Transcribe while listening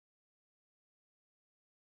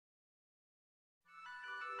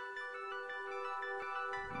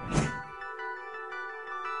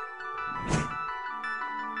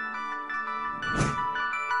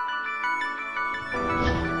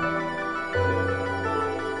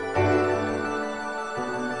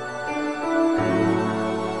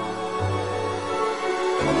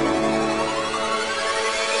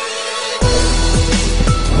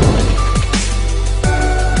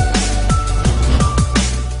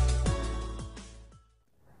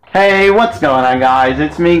Hey, what's going on, guys?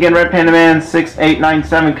 It's me again, Red Panda Man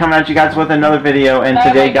 6897, coming at you guys with another video. And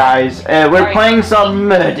today, guys, we're playing some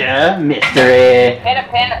murder mystery.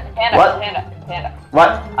 Panda.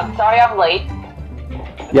 What? I'm sorry I'm late.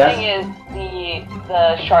 The Yes? thing is,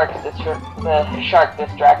 the shark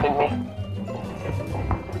distracted me.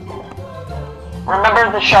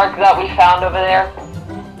 Remember the shark that we found over there?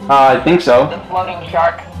 I think so. The floating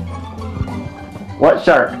shark. What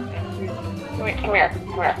shark? Come here.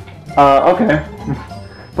 Okay.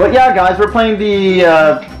 But yeah, guys, we're playing the,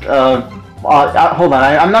 hold on,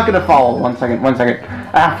 I'm not gonna follow. One second.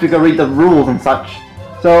 I have to go read the rules and such.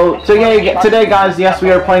 So yeah, today, guys, yes,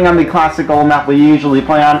 we are playing on the classical map we usually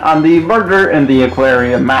play on the Murder in the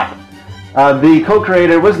Aquarium map. The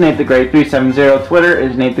co-creator was Nate the Great 370. Twitter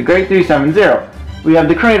is Nate the Great 370. We have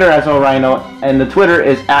the creator as Ohh Rhino, and the Twitter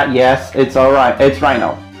is @it's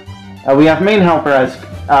Rhino. We have main helper as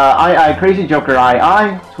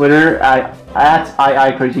llCraZyJoKeRll, Twitter at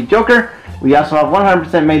llCraZyJoKeRll. We also have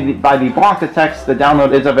 100% made by the block of text. The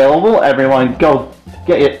download is available. Everyone, go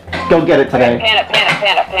get it. Go get it today. Panda.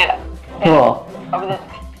 Cool. Over this.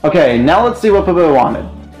 Okay, now let's see what Pabu wanted.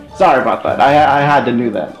 Sorry about that. I had to do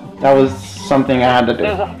that. That was something I had to do.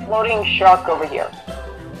 There's a floating shark over here.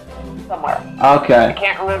 Somewhere. Okay. I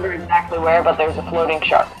can't remember exactly where, but there's a floating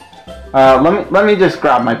shark. Let me just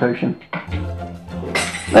grab my potion.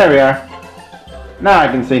 There we are. Now I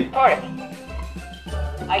can see. Sort of.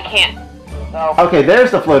 I can't. So. Okay,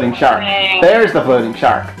 there's the floating shark. There's the floating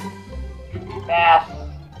shark. Bass.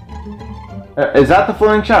 Is that the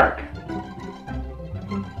floating shark?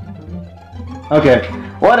 Okay,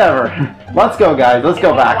 whatever. Let's go, guys. Let's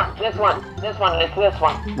go back. This one. It's this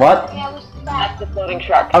one. What? That's the floating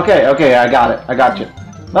shark. Okay, I got it. I got you.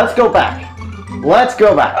 Let's go back.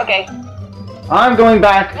 Okay. I'm going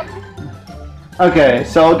back. Okay,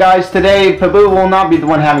 so guys, today Pabu will not be the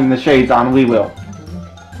one having the shades on. We will.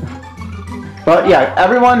 But yeah,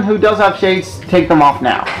 everyone who does have shades, take them off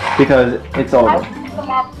now, because it's over.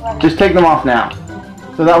 Just take them off now,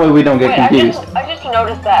 so that way we don't get confused. I just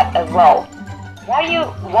noticed that as well. Why do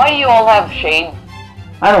you all have shades?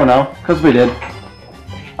 I don't know, cause we did.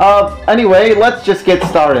 Anyway, let's just get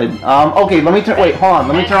started. Okay, let me turn. Wait, hold on.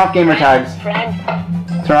 Let me turn off gamer tags.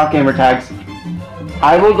 Turn off gamer tags.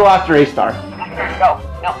 I will go after A-Star. Go.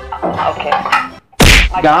 No. Okay.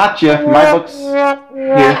 Gotcha. My book's here.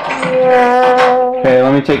 Okay,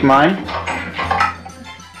 let me take mine.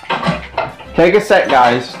 Take a set,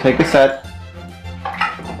 guys. Take a set.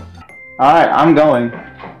 Alright, I'm going.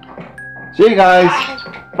 See you guys.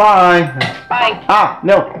 Bye. Bye. Ah,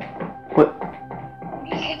 no. What?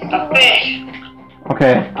 A fish.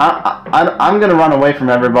 Okay, I'm gonna run away from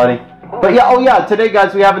everybody. But yeah, oh yeah, today,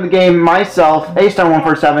 guys, we have in the game myself,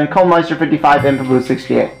 A-Star147, meister55, and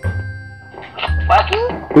Pabu68.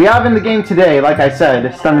 What? We have in the game today, like I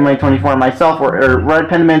said, StunningMay24, myself, or Red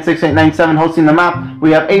Panda Man 6897 hosting the map.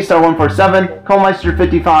 We have A-Star147,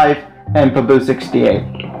 meister55, and Pabu68.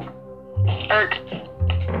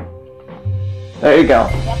 There you go.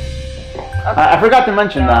 Okay. I forgot to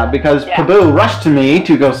mention that because Pabu rushed to me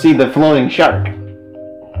to go see the floating shark.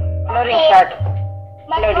 Floating shark.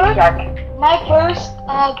 My first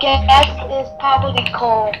guess is probably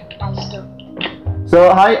coal monster.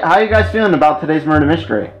 So, how you guys feeling about today's murder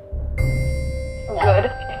mystery?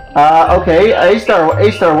 Good. Okay,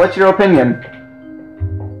 A-Star, what's your opinion?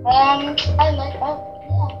 I like that.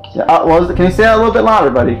 Yeah. Well, can you say that a little bit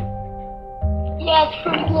louder, buddy? Yeah, it's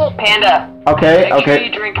pretty good. Panda. Okay,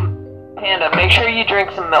 Make sure you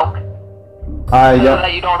drink some milk. So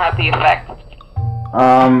that you don't have the effect.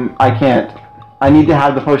 I can't. I need to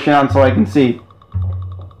have the potion on so I can see.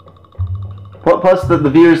 Plus, the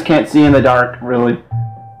viewers can't see in the dark, really,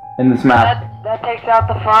 in this map. That takes out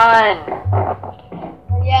the fun.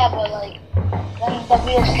 Yeah, but like, then the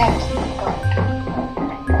wheels can't see.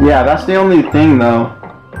 Yeah, that's the only thing, though.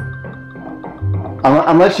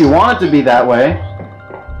 Unless you want it to be that way.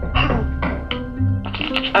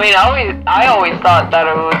 I mean, I always thought that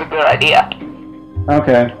it was a good idea.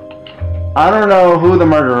 Okay. I don't know who the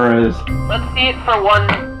murderer is. Let's see it for one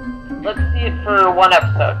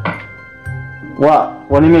episode. What?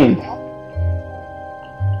 What do you mean?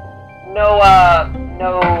 No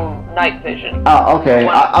night vision. Oh, okay.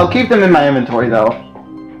 I'll keep them in my inventory, though.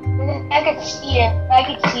 I could see it. I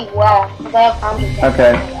could see well.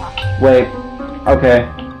 Okay. Wait. Okay.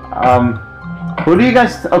 Who do you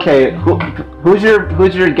guys? Okay. Who's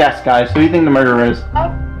your guess, guys? Who do you think the murderer is? I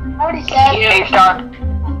already said. You, A-Star.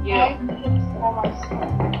 You.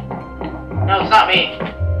 No, it's not me.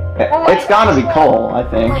 It's gotta be Cole, I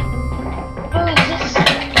think. Really, just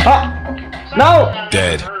Ah! No!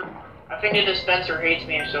 Dead. think the dispenser hates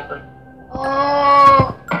me or something.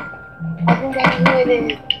 Oh, I think I know who it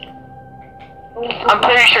is. I'm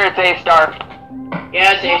pretty sure it's A-star.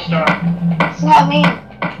 Yeah, it's A-star. It's not me.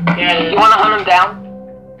 Yeah, it is. You wanna hunt him down?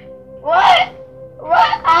 What?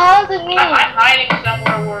 What? How's it me? I'm hiding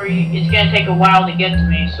somewhere where it's gonna take a while to get to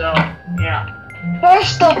me, so, yeah.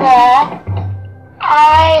 First of all,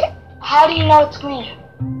 how do you know it's me?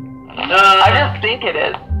 I just think it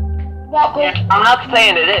is. That was, Yeah. I'm not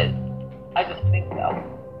saying it is. I just think so.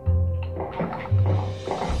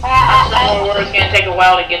 I'm somewhere where it's gonna take a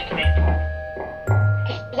while to get to me.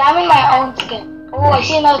 I'm in my own skin. Oh, I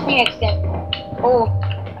see another Phoenix skin. Oh.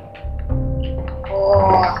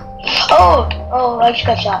 Oh, I just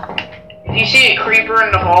got shot. If you see a creeper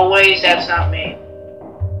in the hallways, that's not me.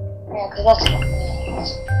 Yeah, cause that's not me.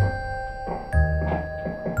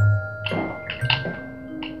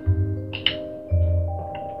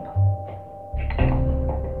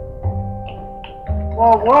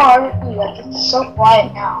 Well, where are you? Like, it's so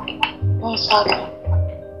quiet now. No one's talking.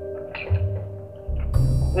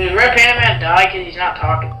 Did Red Panda Man die because he's not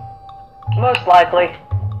talking? Most likely.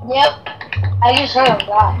 Yep. I just heard him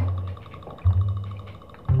die.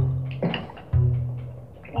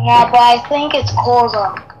 Yeah, but I think it's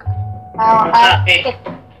Colza. It's not me.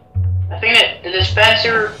 I think that the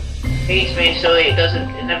dispenser hates me, so it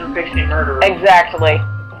never picks me murderer. Exactly.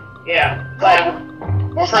 Yeah. But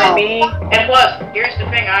For me, and plus, here's the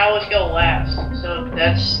thing, I always go last, so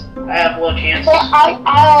I have low chances. So I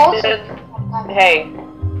also... hey,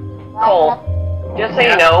 Cole, just so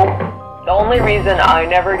you know, the only reason I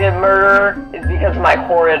never get murderer is because of my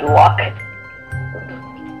horrid luck.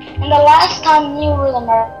 And the last time you were the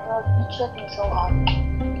murderer, you tricked me so hard.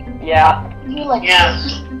 Yeah. You like... Yeah,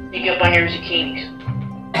 sneak up on your zucchinis.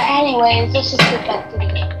 Anyways, let's just get back to the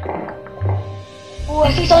game. Ooh,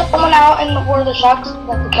 I see someone out in where the sharks,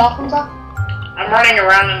 like the dolphins are. I'm running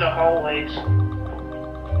around in the hallways.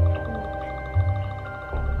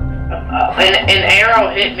 An arrow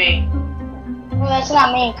hit me. Well, that's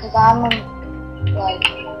not me, because I'm in, like,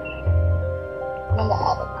 I'm in the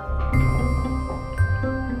attic.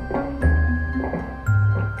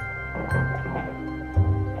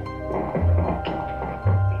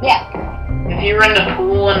 Yeah. If you're in the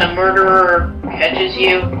pool and the murderer catches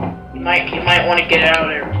you, you might want to get out of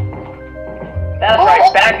there. That's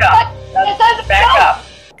right, back up.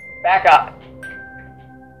 Back up.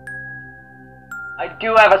 I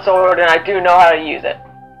do have a sword and I do know how to use it.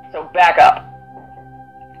 So back up.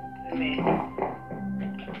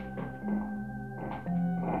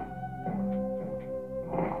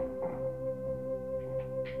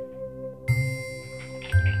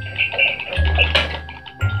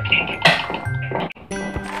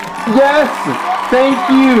 Yes! Thank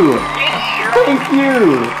you! Thank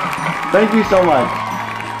you! Thank you so much.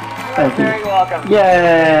 Thank you. You're very welcome.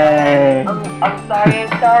 Yay! I'm sorry,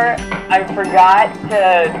 A-Star. I forgot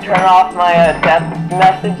to turn off my death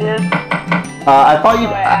messages. I thought you...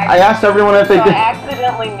 I asked everyone if they I did...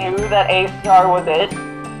 accidentally knew that A-Star was it.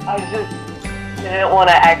 I just didn't want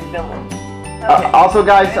to accidentally... Okay. Also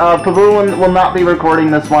guys, Pabu will not be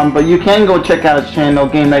recording this one, but you can go check out his channel,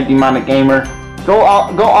 Game Night Demonic Gamer. Go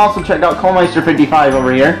also check out meister55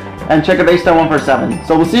 over here, and check out A-Star147.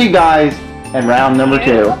 So we'll see you guys in round number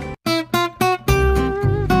 2.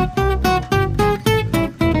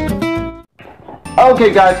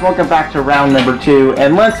 Okay guys, welcome back to round number 2,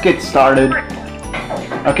 and let's get started.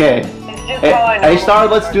 Okay, A-Star,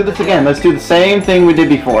 let's do this again. Let's do the same thing we did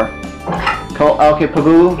before. Okay,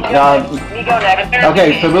 Pabu, you go next.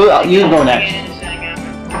 okay, Pabu, you go next.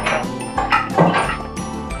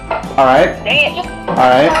 Alright.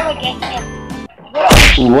 Alright.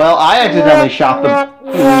 Well, I accidentally shot the...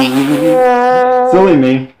 Silly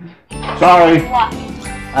me. Sorry.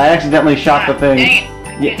 I accidentally shot the thing.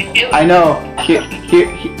 Yeah, I know. Here,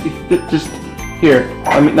 just here.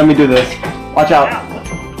 Let me do this. Watch out.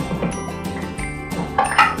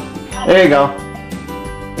 There you go.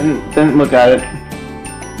 Didn't look at it.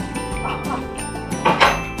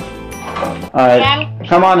 Alright,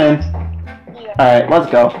 come on in. Alright, let's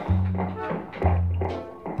go.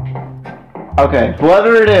 Okay,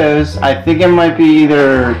 whoever it is, I think it might be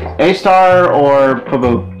either A-Star or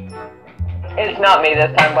Pabu. It's not me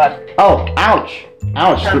this time, bud. Oh, ouch.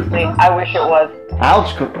 Ouch. Trust me, I wish it was.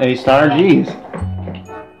 Ouch, A-Star, jeez.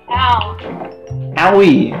 Ow.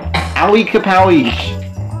 Owie. Owie kapowiesh.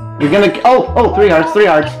 You're gonna... Oh, 3 hearts, 3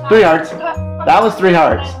 hearts, 3 hearts. That was 3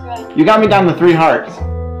 hearts. You got me down to 3 hearts.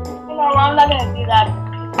 No, I'm not gonna do that.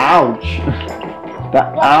 Ouch.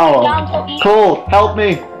 Ow. Cole, help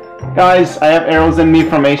me. Guys, I have arrows in me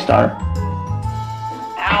from A-Star.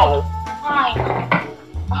 Ow. Fine.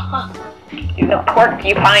 He's a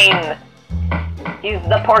porcupine. He's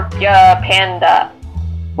the panda.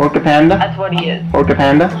 Porcupanda? That's what he is.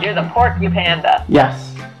 Porcupanda? You're the porcupanda.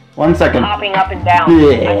 Yes. 1 second. Hopping up and down.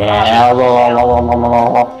 Yeah. Hop,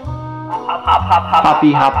 hop, hop,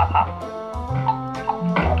 Hoppy hop, hop. hop,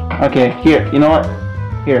 hop. Okay, here. You know what?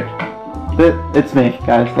 Here. It's me,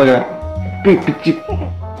 guys. Look at that.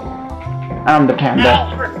 I'm the panda.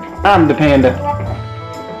 I'm the panda.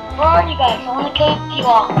 Where are you guys? I want to kill you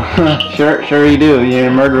all. Sure you do. You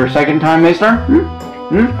murder a second time, meister? Hmm?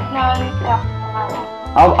 No.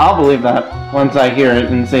 I'll believe that once I hear it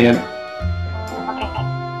and see it. Okay.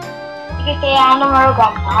 You can say I'm the murderer.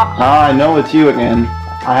 Ah, I know it's you again.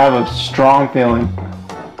 I have a strong feeling.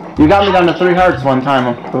 You got me down to 3 hearts one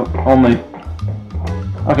time only.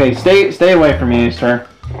 Okay, stay away from me, sir.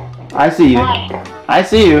 I see you. I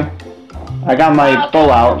see you. I got my bow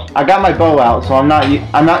out. So I'm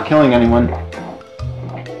not killing anyone.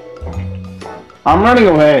 I'm running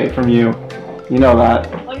away from you. You know that.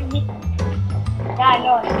 What do you mean? Yeah, I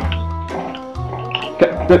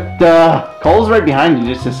know. Cole's right behind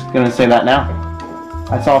you. Just gonna say that now.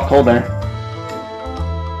 I saw Cole there.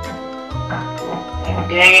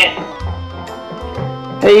 Dang it.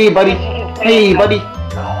 Hey, buddy. Hey, buddy.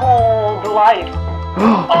 Cold life.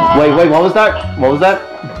 Wait, what was that? What was that?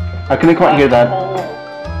 I couldn't quite hear that.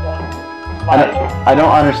 I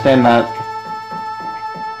don't understand that.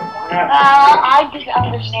 I just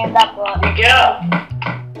understand that, but... We go.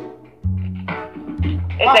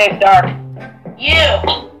 It's a star. You.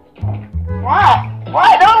 What?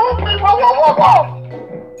 What? No, whoa.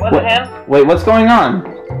 Was it him? Wait, what's going on?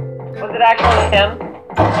 Was it actually him?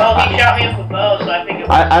 Well, he shot me with a bow, so I think it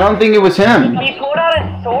was. I don't think it was him. He pulled out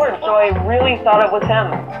his sword, so I really thought it was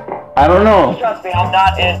him. I don't know. Trust me, I'm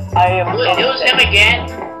not in. I am. It was him again.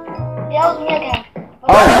 Yeah, it was me again.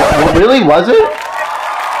 Oh, really? Was it?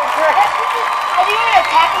 I didn't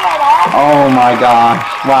attack him at all. Oh my gosh.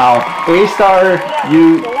 Wow. A-star,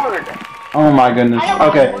 you... Sword. Oh my goodness.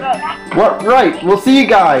 Okay. What? Right. We'll see you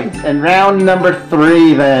guys in round number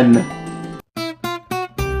 3 then.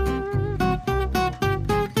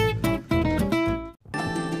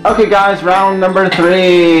 Okay guys, round number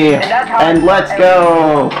 3. And let's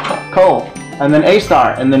go. Cole. And then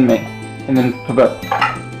A-star. And then me. And then Paboo.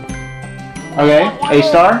 Okay.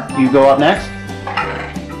 A-star, you go up next.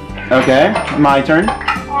 Okay. My turn.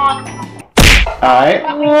 Alright.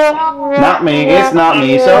 Not me. It's not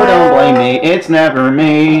me. So don't blame me. It's never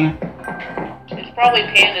me. It's probably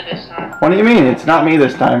Panda this time. What do you mean? It's not me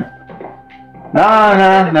this time. Nah.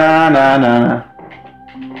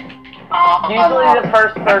 Usually the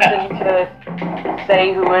first person to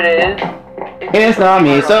say who it is. It's not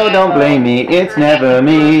me, so don't blame me. It's never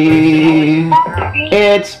me.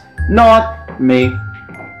 It's not me.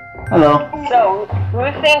 Hello. So, who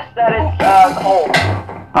thinks that it's Cole?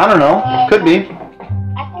 I don't know. Could be.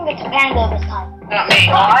 I think it's Panda this time. Not me.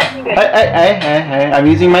 Well, I think it's Hey. I'm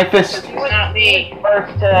using my fist. he was Not me.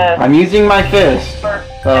 first to I'm using my fist. first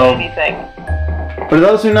to So- say anything. For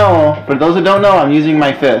those who know, for those who don't know, I'm using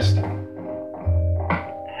my fist.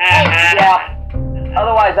 Yeah.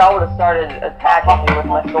 Otherwise, I would have started attacking you with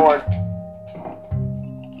my sword.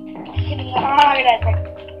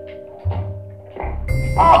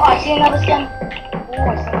 Oh, I see another skin. Oh, I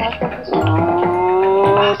see another skin.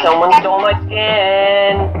 Ooh, someone stole my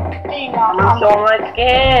skin. Someone stole my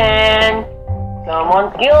skin.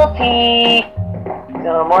 Someone's guilty.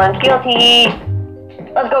 Someone's guilty.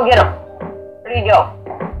 Let's go get him. Where did he go?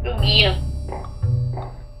 Go get him.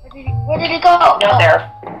 Where did he go? Not there.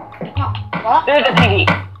 What? Through the TV.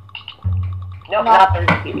 Nope, No. not through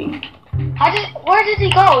the TV. Where did he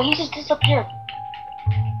go? He just disappeared.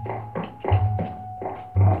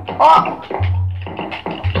 Oh!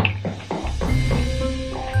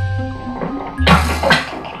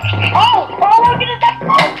 Oh! Look at that!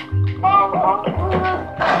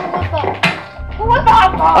 Who was that?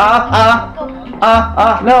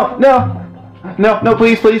 No,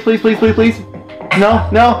 please. No.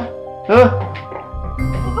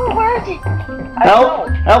 Where is he? Help.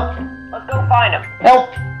 Let's go find him. Help.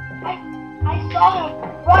 I saw him.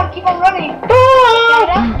 Run, keep on running.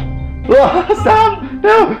 Stop.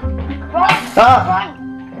 No. Run, Ah.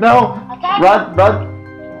 No. Attack.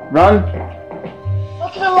 Run. Go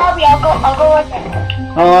to the lobby. I'll go right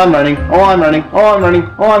there. Oh, I'm running. Go to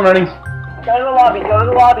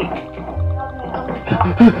the lobby.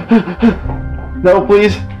 No,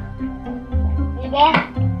 please. Are you there?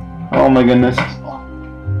 Oh my goodness.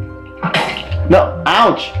 No,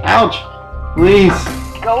 ouch. Please.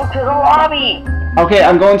 Go to the lobby. Okay,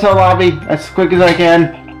 I'm going to the lobby as quick as I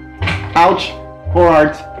can. Ouch. 4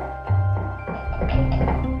 hearts.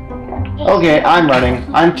 Okay, I'm running.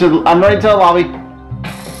 I'm running to the lobby.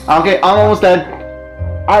 Okay, I'm almost dead.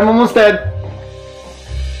 I'm almost dead.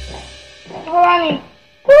 We're running.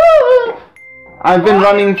 I've been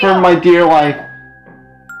running for my dear life.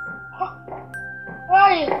 Where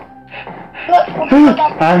are you? Look,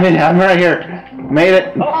 I'm right here. Made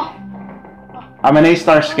it. Oh, I'm an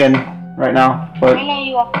A-star skin right now, but I know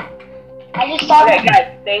you are. I just saw Okay,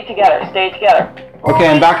 guys, stay together. Stay together. okay,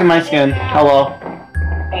 I'm back in my skin. Hello.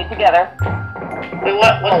 Stay together. Wait,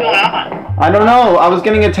 what's going on? I don't know. I was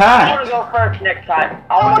getting I want attacked. to go first next time.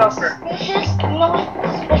 I want to go first. suspicious. You know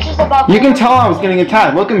what's suspicious about You can tell I was getting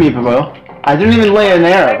attacked. Look at me, Pabo. I didn't even lay an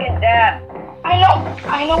arrow. Friggin' Dad.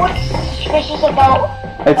 I know what's suspicious about.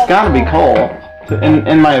 It's gotta be Cole,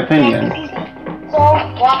 in my opinion. So,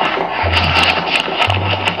 what?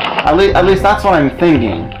 At least that's what I'm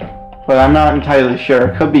thinking. But I'm not entirely sure.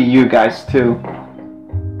 It could be you guys too.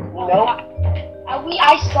 Nope.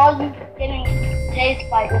 I saw you getting tased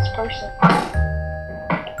by this person.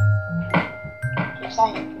 Just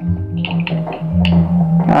saying.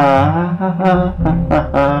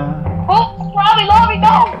 Oh, lobby,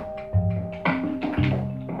 go!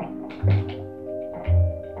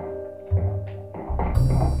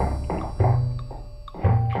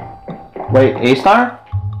 Wait, A-star?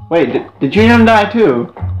 Wait, did you even die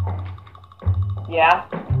too? Yeah.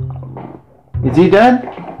 Is he dead?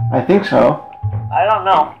 I think so. I don't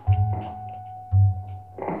know.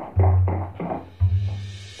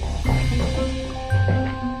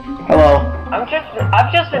 Hello.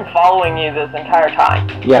 I've just been following you this entire time.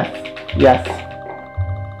 Yes. Yes.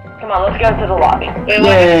 Come on, let's go to the lobby. Wait,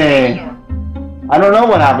 Yay. I don't know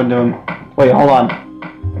what happened to him. Wait, hold on.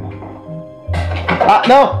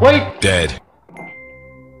 No, wait! Dead.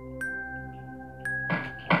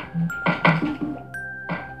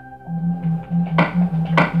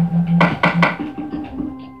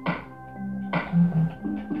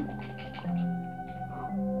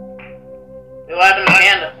 What happened to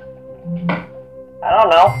Panda? I don't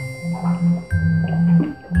know.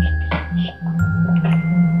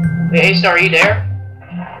 Wait, A-Star, are you there?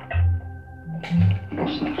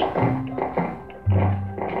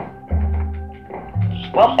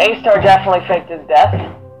 Well, A-Star definitely faked his death.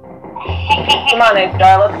 Come on,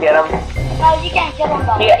 A-Star, let's get him. No, you can't kill him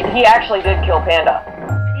though. He actually did kill Panda.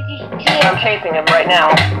 Did you see I'm it? chasing him right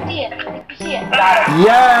now. See it? Did you see it? Got him.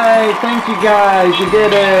 Yay! Thank you guys, you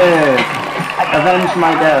did it! Avenge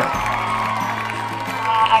my death.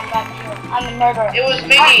 I got you. I'm a murderer. It was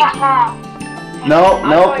me! No,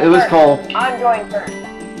 nope, it was Cole. I'm going first.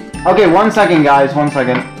 Okay, 1 second, guys. 1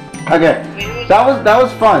 second. Okay, that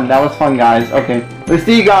was fun. That was fun, guys. Okay, let's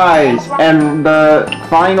see you guys and the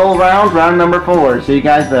final round, round number 4. See you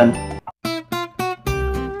guys then.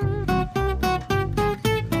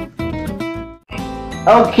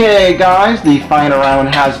 Okay, guys, the final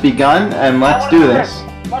round has begun, and let's do this.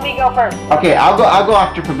 Let me go first. Okay, I'll go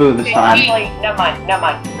after Paboo this time. Actually, never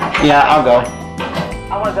mind. Yeah, I'll go.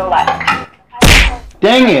 I want to go last.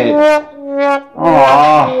 Dang it!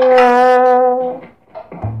 Aww.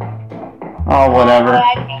 Oh, whatever.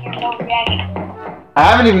 I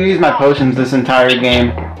haven't even used my potions this entire game.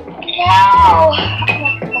 No!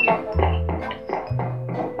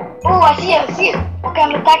 Oh, I see it. Okay,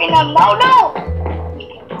 I'm attacking them. No!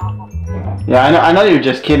 Yeah, I know you're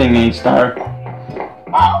just kidding me, Star.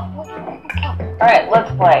 Oh. Alright,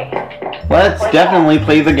 let's play. Let's definitely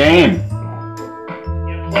play the game.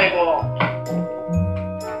 You play ball.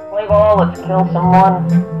 Play ball, let's kill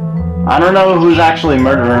someone. I don't know who's actually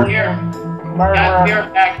murderer. Here. Murderer. I'll be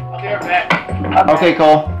right back. I'll be right back. Okay,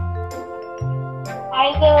 Cole.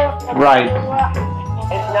 Either. Right.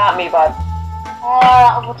 It's not me, bud. Or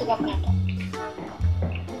I'll go to the panda.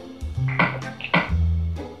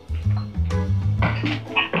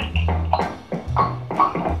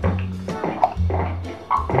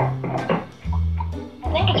 I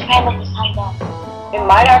think it's panda this time though. It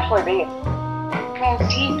might actually be. Because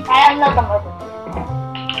I'm not the murderer.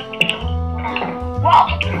 Wow.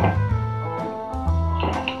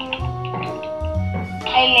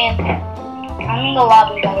 Hey man, I'm in the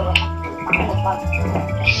lobby by the way. I'm in the lobby.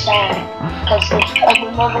 Sad. Because this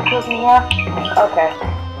ugly murder killed me here. Okay.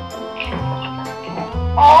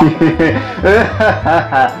 Oh!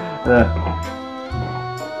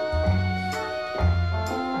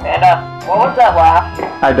 Panda, what was that laugh?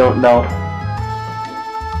 I don't know.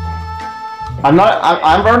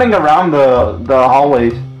 I'm running around the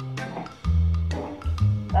hallways.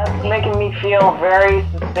 That's making me feel very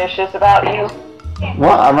suspicious about you.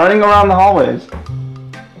 What? I'm running around the hallways.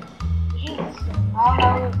 Jeez. I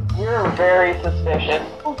don't know. You're very suspicious.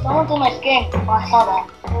 Oh, someone's in my skin. Oh, I saw that.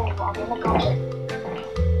 Oh, I'll be in the concert.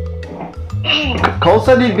 Cole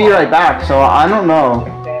said he'd be right back, so I don't know.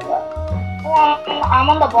 Well, I'm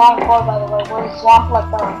on the bottom floor, by the way, where the swamp, like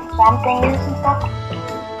the swamp thing is and stuff.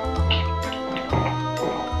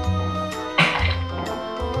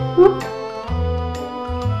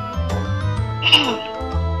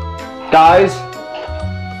 Guys,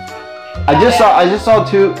 I just saw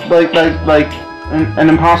two like an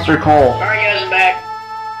imposter Cole. Sorry guys, I'm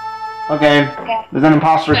back. Okay, there's an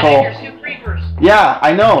imposter Cole. There's two creepers. Yeah,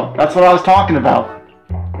 I know. That's what I was talking about.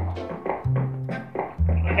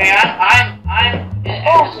 Okay, I'm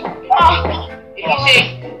if you see,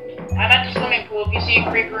 I'm at the swimming pool. If you see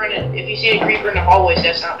a creeper in the hallways,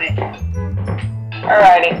 that's not me.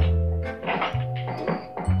 Alrighty.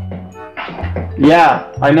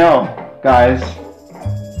 Yeah, I know, guys.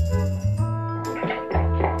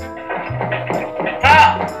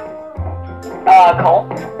 Ah! Cole?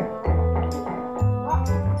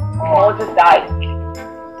 Cole just died.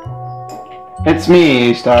 It's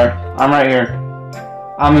me, A-Star. I'm right here.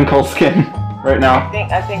 I'm in Cole's skin right now.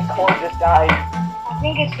 I think Cole just died. I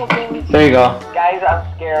think it's the baby. There you go. Guys,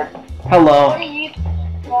 I'm scared. Hello. What are you?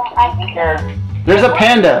 I think Scared. There's a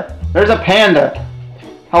panda. There's a panda.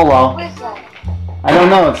 Hello. What is that? I don't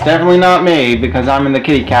know. It's definitely not me because I'm in the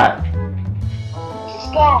kitty cat.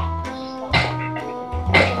 Just go.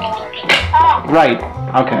 Ah! Right.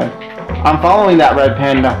 Okay. I'm following that red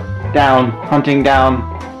panda down, hunting down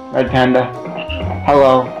red panda.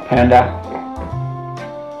 Hello, panda.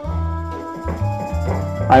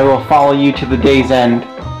 I will follow you to the day's end.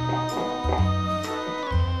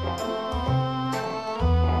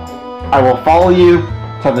 I will follow you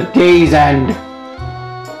to the day's end.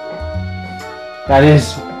 That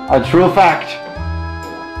is a true fact.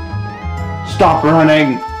 Stop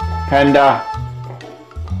running, panda.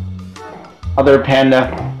 Other panda.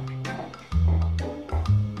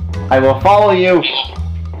 I will follow you.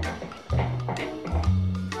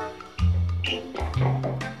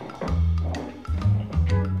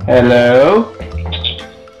 Hello?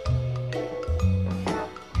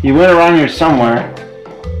 You went around here somewhere.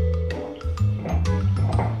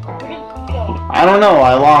 I don't know,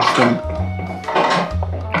 I lost him.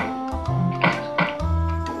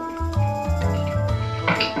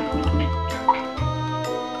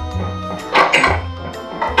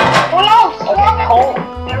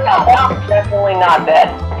 Cole's definitely not dead.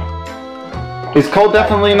 Is Cole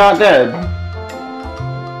definitely not dead?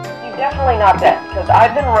 He's definitely not dead, because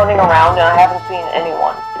I've been running around and I haven't seen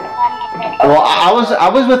anyone. Well, I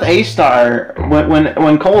was with A-Star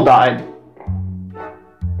when Cole died.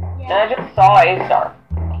 And I just saw A-Star.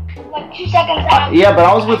 Like 2 seconds after. Yeah, but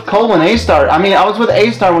I was with Cole when A-Star. I mean, I was with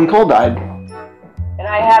A-Star when Cole died. And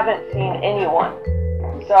I haven't seen anyone.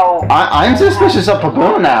 So... I'm suspicious of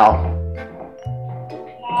Paboo now.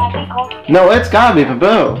 I think Cole. No, it's gotta be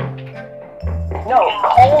Paboo. No,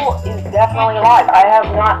 Cole is definitely alive. I have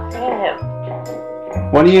not seen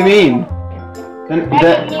him. What do you mean? Then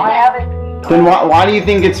I haven't seen then why do you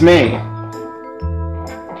think it's me?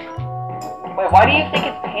 Wait, why do you think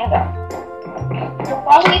it's Panda?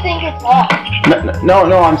 Why do you think it's us?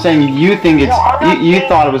 No, I'm saying you think it's No, I'm not you saying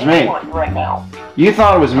thought it was me. anyone right now. You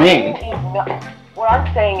thought it was me. What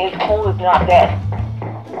I'm saying is Cole is not dead.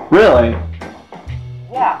 Really?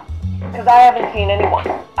 Yeah, because I haven't seen anyone.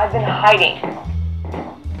 I've been hiding.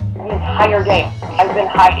 The entire game, I've been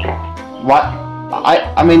hiding. What?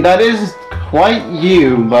 I mean that is quite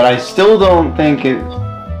you, but I still don't think it.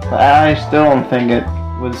 I still don't think it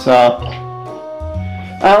was.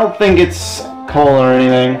 I don't think it's Cole or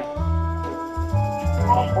anything.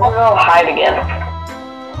 We'll go hide again.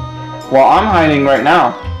 Well, I'm hiding right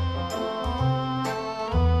now.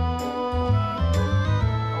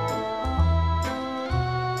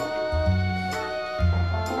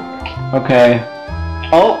 Okay.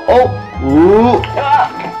 Oh, ooh.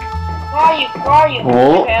 Ah, Where are you? Where are you?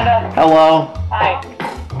 Oh, Panda. hello. Hi.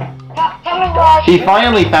 Tell me where are He you?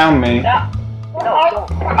 finally found me. No. Where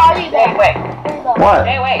are you Stay there? away. What?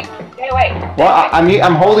 Stay away. Stay away. Well,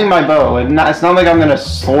 I'm holding my bow. It's not like I'm gonna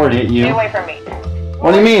sword hit Stay you. away from me.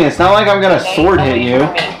 What do you mean? It's not like I'm gonna Stay sword hit away you.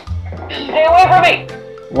 from me. Stay away from me.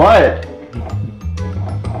 What?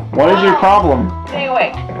 What is your problem? Stay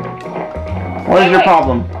away. What is your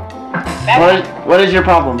problem? Back What is your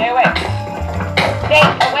problem? Stay away. Stay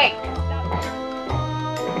away.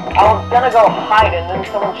 I was gonna go hide and then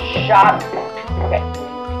someone shot. Okay.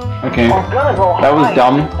 Okay. I was gonna go hide. That was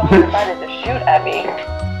dumb. And someone decided to shoot at me.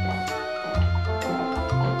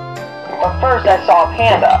 But first I saw a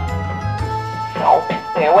panda. No,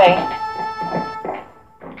 stay away.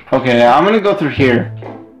 Okay, I'm gonna go through here.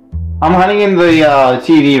 I'm hiding in the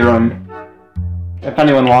TV room. If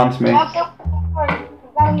anyone wants me. I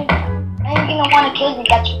didn't get want to kill you,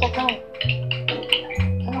 that's what they're doing.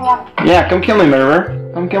 Yeah, come kill me,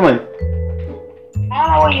 murderer. Come kill me. I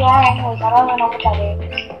don't know where you are anyways, I don't even know what that is.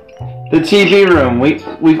 The TV room.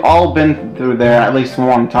 We've all been through there at least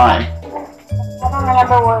one time. I don't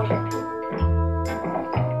remember where it is.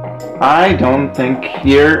 I don't think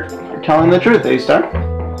you're telling the truth, A-Star.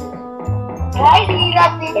 Why do you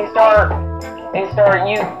not think A-Star,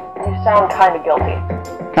 you sound kind of guilty.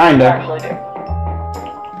 You Kinda. actually do.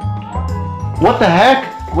 What the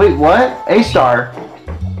heck? Wait, what? A-Star.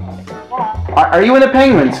 Are you in a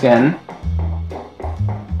penguin skin?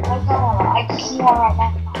 I just see one right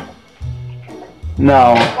now.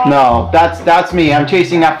 No, that's me. I'm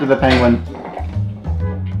chasing after the penguin.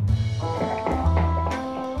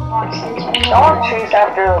 Don't chase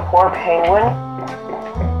after the poor penguin.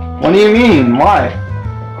 What do you mean? Why?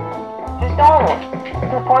 Just don't.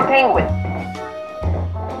 The poor penguin.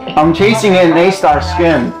 I'm chasing an A-Star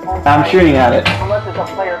skin. I'm shooting at it. Unless it's a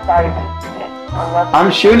player size.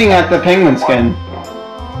 I'm shooting at the penguin skin.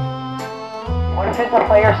 What if it's a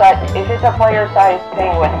player size? If it's a player size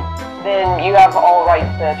penguin, then you have all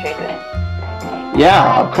rights to chase it.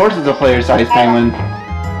 Yeah, of course it's a player-sized penguin.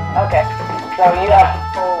 Okay. So you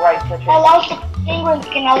have full rights to chase I it. lost the penguin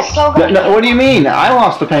skin, I was so good. No, what do you mean? I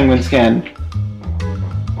lost the penguin skin.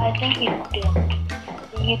 I think you do.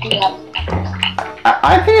 You do have.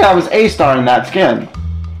 I think I was A-Star in that skin.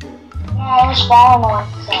 No, I was following one,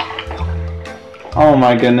 so. Oh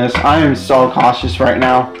my goodness, I am so cautious right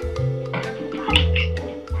now.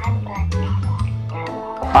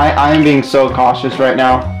 I am being so cautious right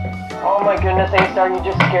now. Oh my goodness, A-Star, you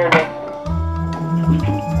just scared me.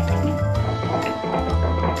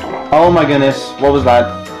 Oh my goodness, what was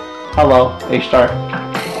that? Hello, A-Star.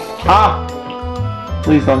 Ah!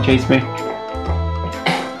 Please don't chase me.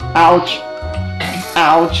 Ouch!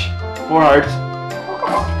 Ouch! 4 hearts.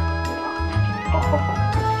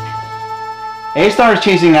 A-Star is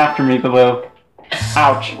chasing after me, Baloo.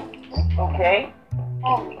 Ouch. Okay.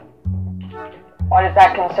 Why does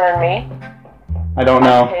that concern me? I don't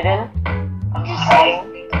know. I'm hidden. I'm Just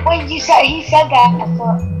hiding. say, wait, he said that.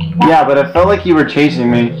 So. Yeah, but it felt like you were chasing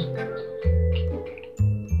me.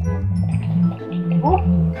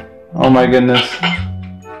 Oh my goodness.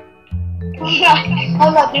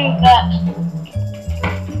 I'm not doing that.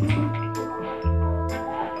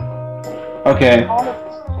 Okay.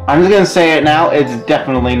 I'm just gonna say it now, it's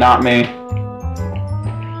definitely not me.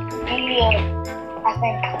 I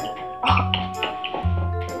think.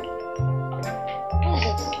 Who is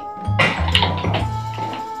this?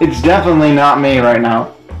 It's definitely not me right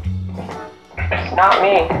now. It's not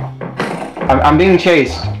me. I'm being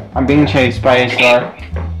chased. I'm being chased by A-Star.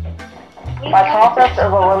 By process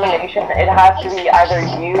of elimination, it has to be either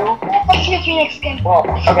you. Let's see the Phoenix skin. Well,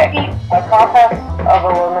 okay. By process of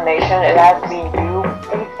elimination, it has to be you,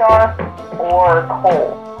 A-Star, or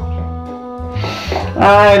Cole.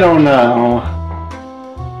 I don't know.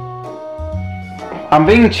 I'm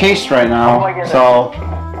being chased right now, Oh my goodness. so...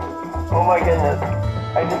 Oh my goodness.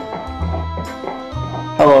 I just...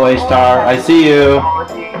 Hello, A-Star. I see you.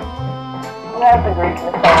 Who has the Greek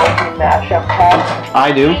mythology mashup pack?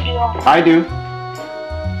 I do. I do.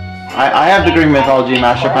 I have the Greek mythology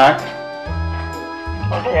mashup pack.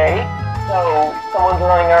 Okay. So, someone's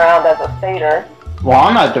running around as a satyr. Well,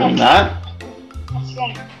 I'm not doing that.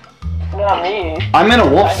 Not me. I'm in a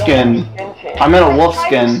wolf skin. I'm in a wolf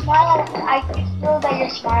skin. I can feel that you're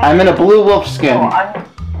smiling. I'm in a blue wolf skin. No,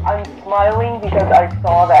 I'm smiling because I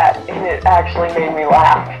saw that and it actually made me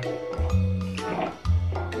laugh.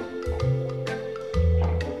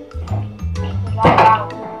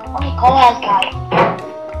 Only Cole has guy.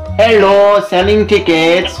 Hello, selling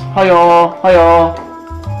tickets. Hiyo, hiyo.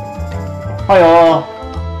 Hiyo.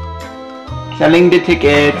 Selling the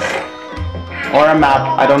tickets. Or a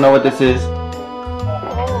map. I don't know what this is.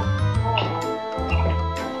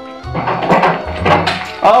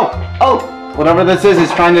 Oh! Oh! Whatever this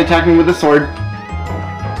is trying to attack me with a sword.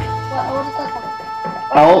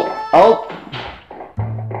 Oh! Oh!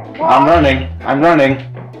 I'm running. I'm running.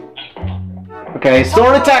 Okay,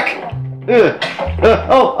 sword attack! Ugh.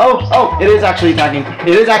 Oh! Oh! Oh! It is actually attacking.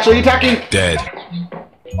 It is actually attacking! Dead.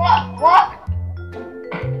 What? What?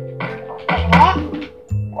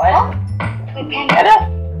 What? Wait, Get Panda. it?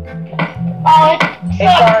 Oh,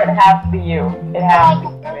 HR, it has to be you. It has to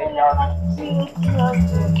be you, HR.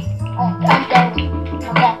 I'm done.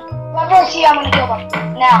 Okay. Whoever I see, I'm gonna kill them.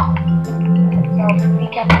 Now. So, be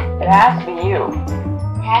careful. It has to be you.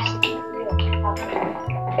 It has to be you. Okay.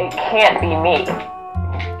 It can't be me.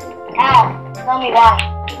 How? Tell me why.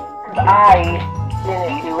 Because I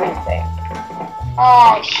didn't do anything.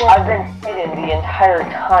 Oh, shit. I've been hidden the entire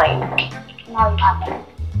time. Now you have it.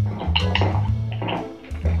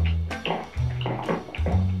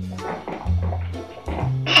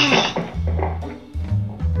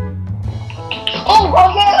 Oh,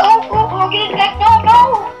 okay. Oh, get it back. No.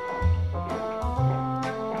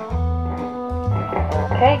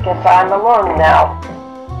 Okay, guess I'm alone now.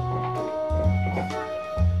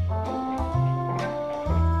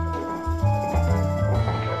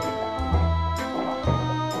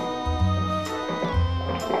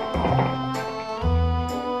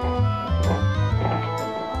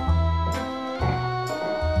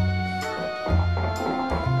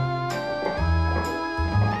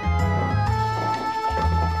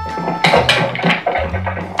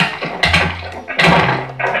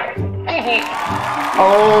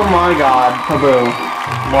 Oh my god, Taboo.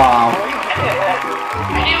 Wow.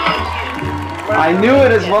 I knew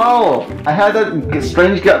it as well. I had that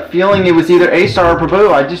strange gut feeling it was either A-Star or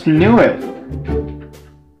Prabhu. I just knew it.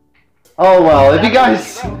 Oh well, if you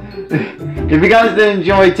guys did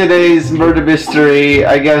enjoy today's murder mystery,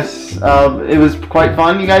 I guess it was quite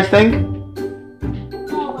fun. You guys think?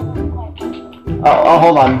 Oh,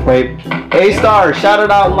 hold on, wait. A-Star, shout it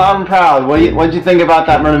out loud and proud. What'd you think about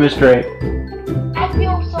that murder mystery? I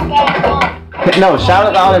feel so bad. No, shout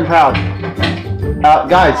it loud and proud.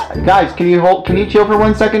 Guys, can you chill for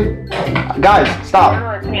 1 second? Guys, stop.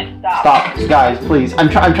 Murderer can't stop. Stop, guys, please. I'm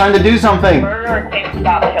trying to do something. Murderer can't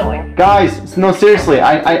stop killing. Guys, no, seriously,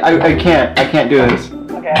 I can't do this.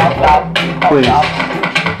 Okay, I'll stop. Please.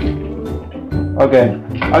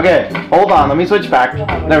 Okay, hold on, let me switch back.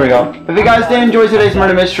 There we go. If you guys did enjoy today's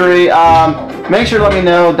murder mystery, make sure to let me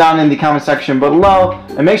know down in the comment section below,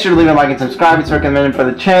 and make sure to leave a like and subscribe. It's recommended for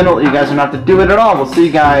the channel. You guys don't have to do it at all. We'll see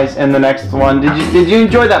you guys in the next one. Did you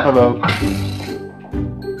enjoy that, Pabu?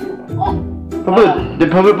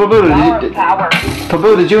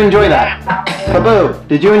 Pabu, did you enjoy that? Pabu,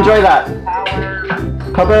 did you enjoy that?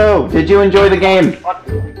 Pabu, did you enjoy the game?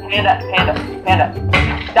 Panda,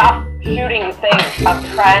 stop shooting things. I'm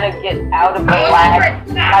trying to get out of the lag.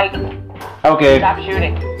 Like, okay. stop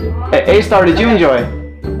shooting. A-Star, did you enjoy?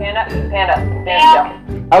 Panda, stand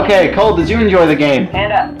still. Okay, Cole, did you enjoy the game?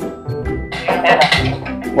 Panda.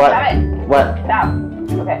 What? Stop it. What? Stop.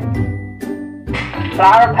 Okay.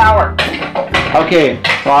 Flower power. Okay,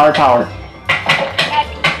 flower power.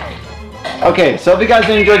 Okay, so if you guys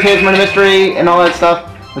did enjoy today's murder mystery and all that stuff,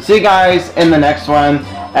 we'll see you guys in the next one.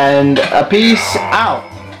 And peace out.